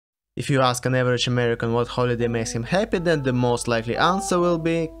If you ask an average American what holiday makes him happy, then the most likely answer will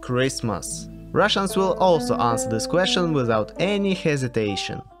be Christmas. Russians will also answer this question without any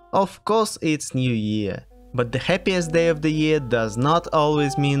hesitation. Of course, it's New Year. But the happiest day of the year does not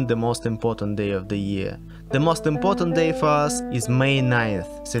always mean the most important day of the year. The most important day for us is May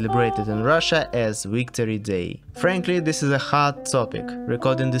 9th, celebrated in Russia as Victory Day. Frankly, this is a hard topic.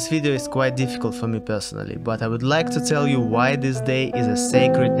 Recording this video is quite difficult for me personally, but I would like to tell you why this day is a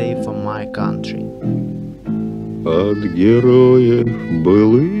sacred day for my country. От героев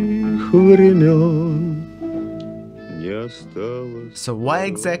былых времен. So why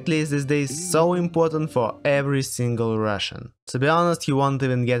exactly is this day so important for every single Russian? To be honest, you won't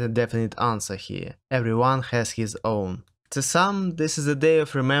even get a definite answer here. Everyone has his own. To some, this is a day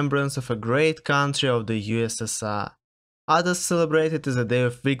of remembrance of a great country of the USSR. Others celebrate it as a day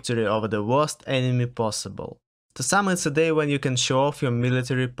of victory over the worst enemy possible. To some, it's a day when you can show off your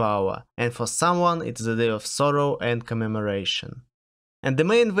military power, and for someone, it's a day of sorrow and commemoration. And the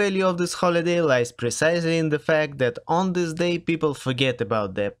main value of this holiday lies precisely in the fact that on this day people forget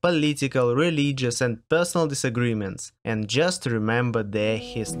about their political, religious and personal disagreements and just remember their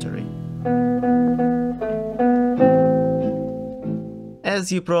history.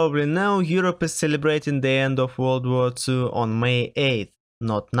 As you probably know, Europe is celebrating the end of World War II on May 8th,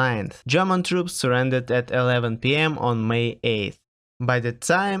 not 9th. German troops surrendered at 11 p.m. on May 8th. By the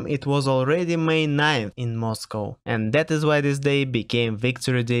time it was already May 9th in Moscow, and that is why this day became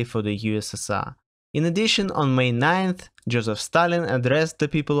Victory Day for the USSR. In addition, on May 9th, Joseph Stalin addressed the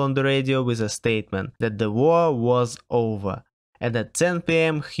people on the radio with a statement that the war was over, and at 10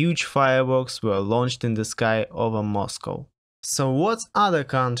 p.m. huge fireworks were launched in the sky over Moscow. So what other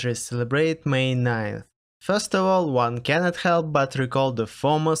countries celebrate May 9th? First of all, one cannot help but recall the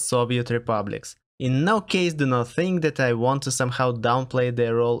former Soviet republics. In no case do not think that I want to somehow downplay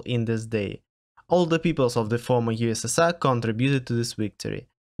their role in this day. All the peoples of the former USSR contributed to this victory.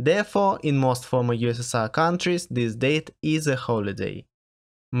 Therefore, in most former USSR countries, this date is a holiday.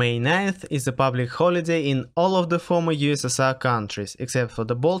 May 9th is a public holiday in all of the former USSR countries, except for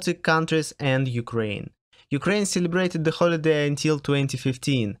the Baltic countries and Ukraine. Ukraine celebrated the holiday until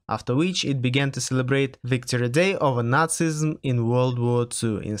 2015, after which it began to celebrate Victory Day over Nazism in World War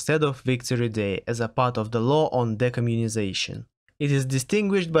II instead of Victory Day as a part of the law on decommunization. It is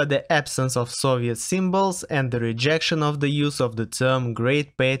distinguished by the absence of Soviet symbols and the rejection of the use of the term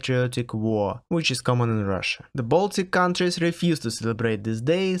Great Patriotic War, which is common in Russia. The Baltic countries refused to celebrate this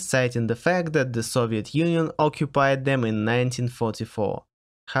day, citing the fact that the Soviet Union occupied them in 1944.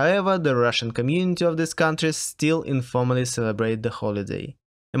 However, the Russian community of these countries still informally celebrate the holiday.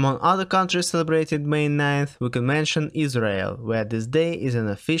 Among other countries celebrated May 9th, we can mention Israel, where this day is an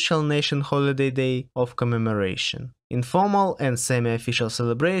official nation holiday day of commemoration. Informal and semi-official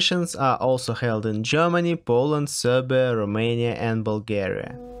celebrations are also held in Germany, Poland, Serbia, Romania and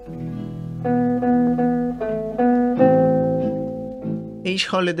Bulgaria. Each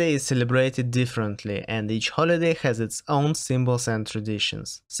holiday is celebrated differently, and each holiday has its own symbols and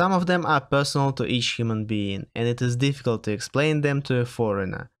traditions. Some of them are personal to each human being, and it is difficult to explain them to a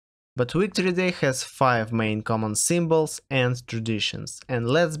foreigner. But Victory Day has 5 main common symbols and traditions, and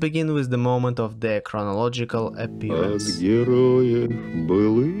let's begin with the moment of their chronological appearance.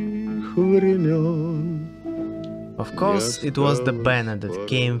 Of course, it was the banner that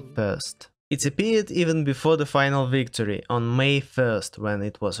came first. It appeared even before the final victory, on May 1st, when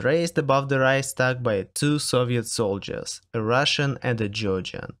it was raised above the Reichstag by 2 Soviet soldiers, a Russian and a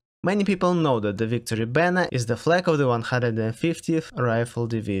Georgian. Many people know that the victory banner is the flag of the 150th Rifle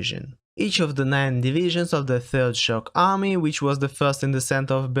Division. Each of the 9 divisions of the 3rd Shock Army, which was the first in the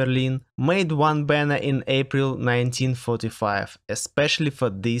center of Berlin, made one banner in April 1945, especially for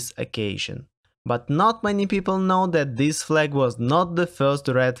this occasion. But not many people know that this flag was not the first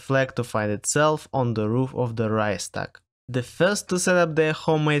red flag to find itself on the roof of the Reichstag. The first to set up their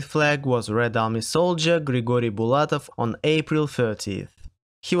homemade flag was Red Army soldier Grigory Bulatov on April 30th.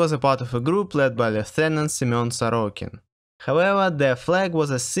 He was a part of a group led by Lieutenant Semyon Sorokin. However, their flag was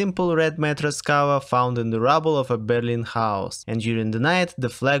a simple red mattress cover found in the rubble of a Berlin house, and during the night the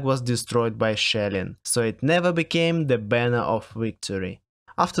flag was destroyed by shelling, so it never became the banner of victory.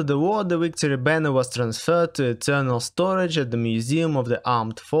 After the war, the victory banner was transferred to eternal storage at the Museum of the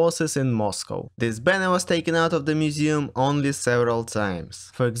Armed Forces in Moscow. This banner was taken out of the museum only several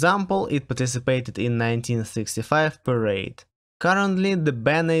times. For example, it participated in 1965 parade. Currently, the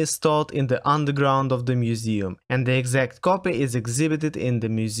banner is stored in the underground of the museum, and the exact copy is exhibited in the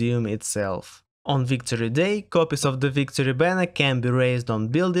museum itself. On Victory Day, copies of the victory banner can be raised on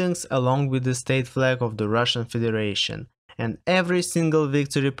buildings along with the state flag of the Russian Federation, and every single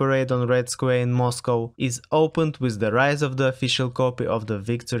victory parade on Red Square in Moscow is opened with the rise of the official copy of the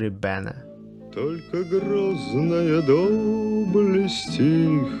victory banner. Только грозная доблесть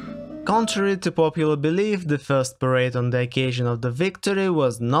их. Contrary to popular belief, the first parade on the occasion of the victory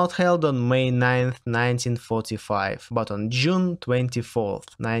was not held on May 9, 1945, but on June 24,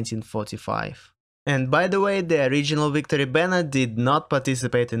 1945. And by the way, the original victory banner did not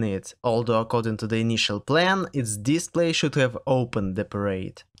participate in it, although according to the initial plan, its display should have opened the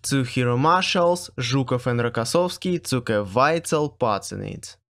parade. Two hero marshals, Zhukov and Rokossovsky, took a vital part in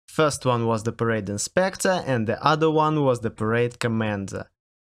it. First one was the parade inspector and the other one was the parade commander.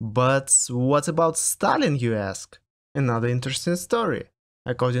 But what about Stalin, you ask? Another interesting story.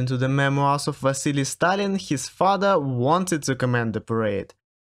 According to the memoirs of Vasily Stalin, his father wanted to command the parade.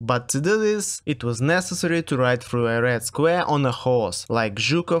 But to do this, it was necessary to ride through a red square on a horse, like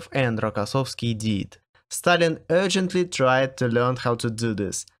Zhukov and Rokossovsky did. Stalin urgently tried to learn how to do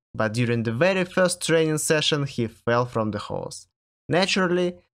this, but during the very first training session he fell from the horse.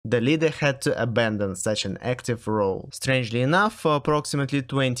 Naturally, the leader had to abandon such an active role. Strangely enough, for approximately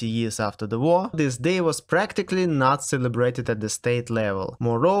 20 years after the war, this day was practically not celebrated at the state level.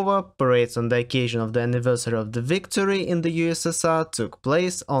 Moreover, parades on the occasion of the anniversary of the victory in the USSR took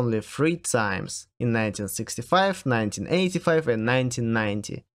place only 3 times, in 1965, 1985 and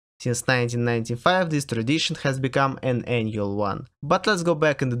 1990. Since 1995, this tradition has become an annual one. But let's go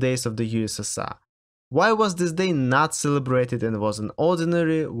back in the days of the USSR. Why was this day not celebrated and was an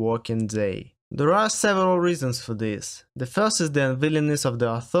ordinary working day? There are several reasons for this. The first is the unwillingness of the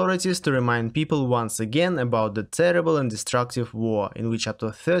authorities to remind people once again about the terrible and destructive war in which up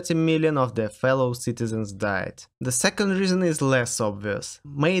to 30 million of their fellow citizens died. The second reason is less obvious.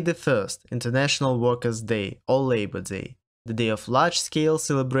 May the 1st, International Workers' Day or Labor Day, the day of large-scale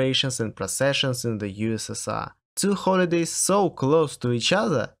celebrations and processions in the USSR. Two holidays so close to each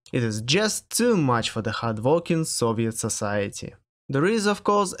other, it is just too much for the hardworking Soviet society. There is of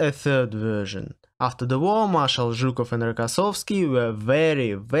course a third version. After the war, Marshal Zhukov and Rokossovsky were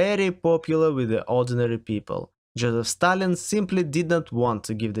very popular with the ordinary people. Joseph Stalin simply did not want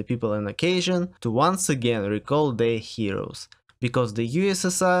to give the people an occasion to once again recall their heroes, because the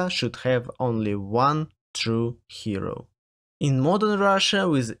USSR should have only one true hero. In modern Russia,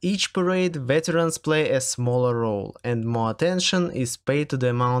 with each parade, veterans play a smaller role, and more attention is paid to the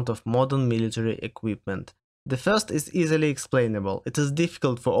amount of modern military equipment. The first is easily explainable. It is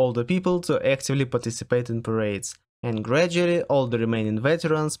difficult for older people to actively participate in parades, and gradually all the remaining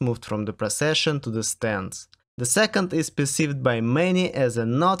veterans moved from the procession to the stands. The second is perceived by many as a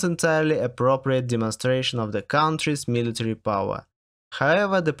not entirely appropriate demonstration of the country's military power.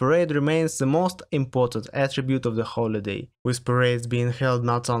 However, the parade remains the most important attribute of the holiday, with parades being held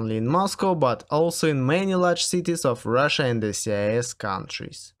not only in Moscow but also in many large cities of Russia and the CIS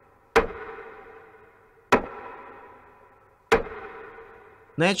countries.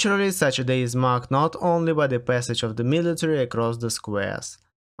 Naturally, such a day is marked not only by the passage of the military across the squares.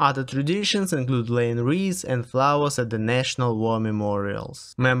 Other traditions include laying wreaths and flowers at the national war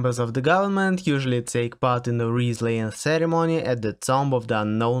memorials. Members of the government usually take part in the wreath-laying ceremony at the tomb of the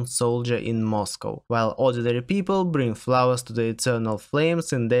unknown soldier in Moscow, while ordinary people bring flowers to the eternal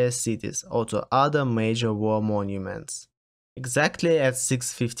flames in their cities or to other major war monuments. Exactly at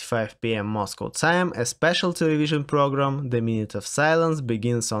 6:55 p.m. Moscow time, a special television program, The Minute of Silence,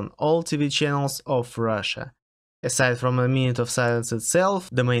 begins on all TV channels of Russia. Aside from a minute of silence itself,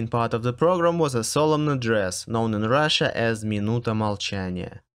 the main part of the program was a solemn address, known in Russia as Minuta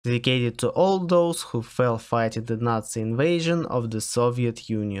Молчания, dedicated to all those who fell fighting the Nazi invasion of the Soviet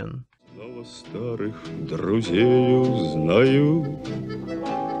Union.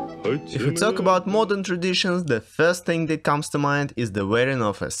 If we talk about modern traditions, the first thing that comes to mind is the wearing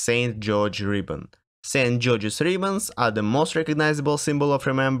of a St. George ribbon. St. George's ribbons are the most recognizable symbol of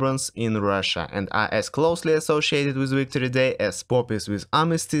remembrance in Russia and are as closely associated with Victory Day as poppies with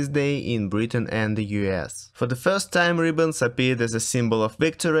Armistice Day in Britain and the US. For the first time, ribbons appeared as a symbol of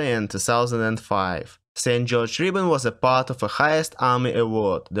victory in 2005. St. George ribbon was a part of a highest army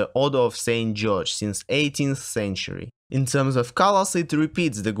award, the Order of St. George, since 18th century. In terms of colors, it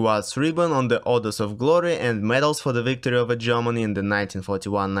repeats the Guards ribbon on the Orders of Glory and medals for the victory over Germany in the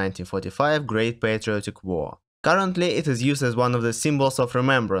 1941-1945 Great Patriotic War. Currently, it is used as one of the symbols of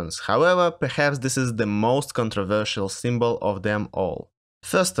remembrance, however, perhaps this is the most controversial symbol of them all.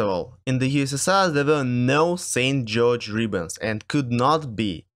 First of all, in the USSR there were no St. George ribbons and could not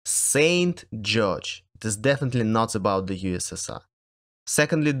be. St. George. It is definitely not about the USSR.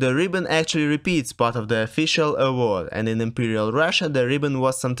 Secondly, the ribbon actually repeats part of the official award, and in Imperial Russia the ribbon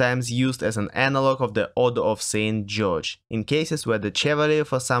was sometimes used as an analog of the Order of St. George, in cases where the chevalier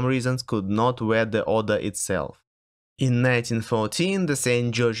for some reasons could not wear the order itself. In 1914, the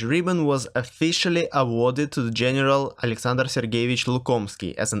St. George ribbon was officially awarded to the General Alexander Sergeyevich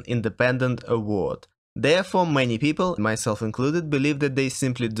Lukomsky as an independent award. Therefore, many people, myself included, believe that they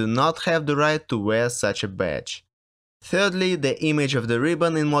simply do not have the right to wear such a badge. Thirdly, the image of the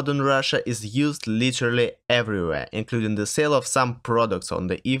ribbon in modern Russia is used literally everywhere, including the sale of some products on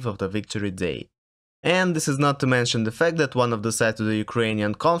the eve of the Victory Day. And this is not to mention the fact that one of the sides of the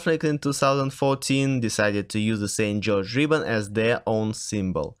Ukrainian conflict in 2014 decided to use the St. George ribbon as their own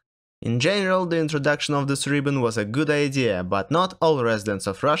symbol. In general, the introduction of this ribbon was a good idea, but not all residents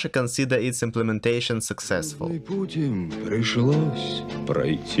of Russia consider its implementation successful.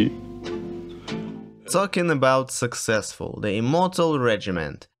 Talking about successful, the Immortal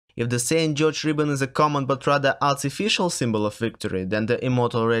Regiment. If the St. George ribbon is a common but rather artificial symbol of victory, then the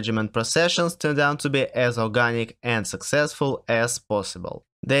Immortal Regiment processions turned out to be as organic and successful as possible.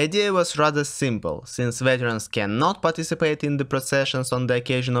 The idea was rather simple: since veterans cannot participate in the processions on the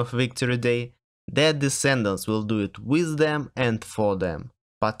occasion of Victory Day, their descendants will do it with them and for them.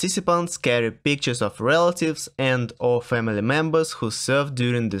 Participants carry pictures of relatives and/or family members who served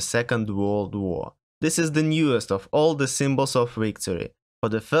during the Second World War. This is the newest of all the symbols of victory. For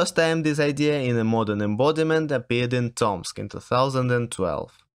the first time, this idea in a modern embodiment appeared in Tomsk in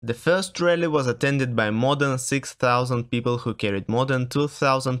 2012. The first rally was attended by more than 6,000 people who carried more than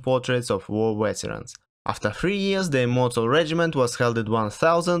 2,000 portraits of war veterans. After 3 years, the Immortal Regiment was held at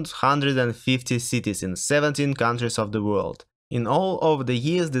 1,150 cities in 17 countries of the world. In all over the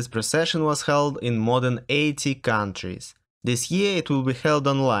years, this procession was held in more than 80 countries. This year it will be held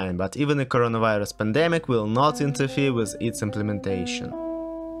online, but even a coronavirus pandemic will not interfere with its implementation.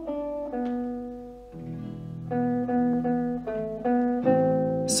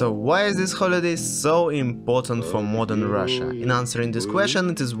 So why is this holiday so important for modern Russia? In answering this question,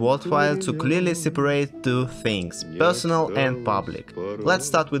 it is worthwhile to clearly separate two things: personal and public. Let's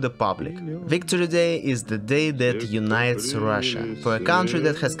start with the public. Victory Day is the day that unites Russia. For a country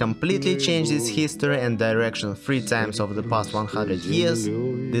that has completely changed its history and direction 3 times over the past 100 years,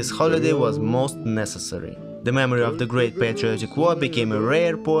 this holiday was most necessary. The memory of the Great Patriotic War became a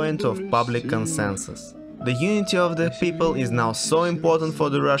rare point of public consensus. The unity of the people is now so important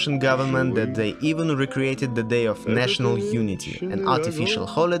for the Russian government that they even recreated the Day of National Unity, an artificial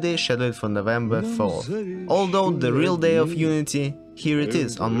holiday scheduled for November 4th. Although the real Day of Unity, here it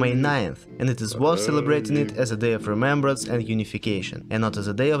is, on May 9th, and it is worth celebrating it as a day of remembrance and unification, and not as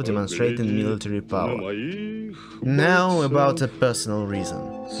a day of demonstrating military power. Now about a personal reason.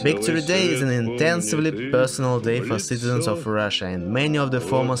 Victory Day is an intensively personal day for citizens of Russia and many of the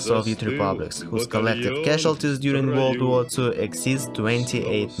former Soviet republics, whose collective casualties during World War II exceeds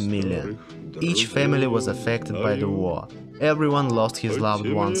 28 million. Each family was affected by the war. Everyone lost his loved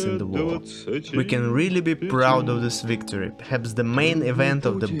ones in the war. We can really be proud of this victory, perhaps the main event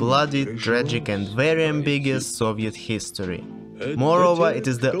of the bloody, tragic and very ambiguous Soviet history. Moreover, it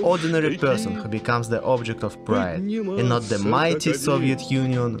is the ordinary person who becomes the object of pride, and not the mighty Soviet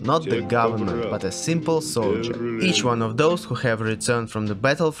Union, not the government, but a simple soldier. Each one of those who have returned from the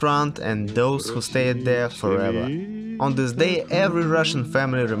battlefront and those who stayed there forever. On this day, every Russian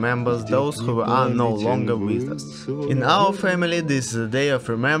family remembers those who are no longer with us. In our family, this is a day of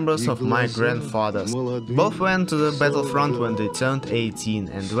remembrance of my grandfathers. Both went to the battlefront when they turned 18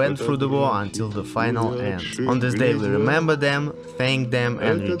 and went through the war until the final end. On this day we remember them, thank them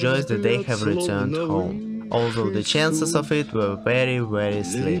and rejoice that they have returned home. Although the chances of it were very, very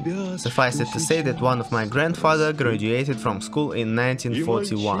slim. Suffice it to say that one of my grandfather graduated from school in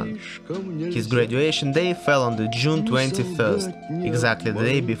 1941. His graduation day fell on the June 21st, exactly the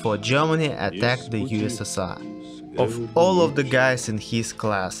day before Germany attacked the USSR. Of all of the guys in his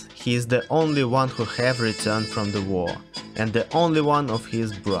class, he is the only one who have returned from the war, and the only one of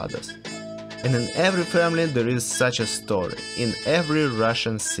his brothers. And in every family there is such a story, in every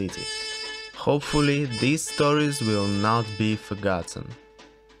Russian city. Hopefully, these stories will not be forgotten.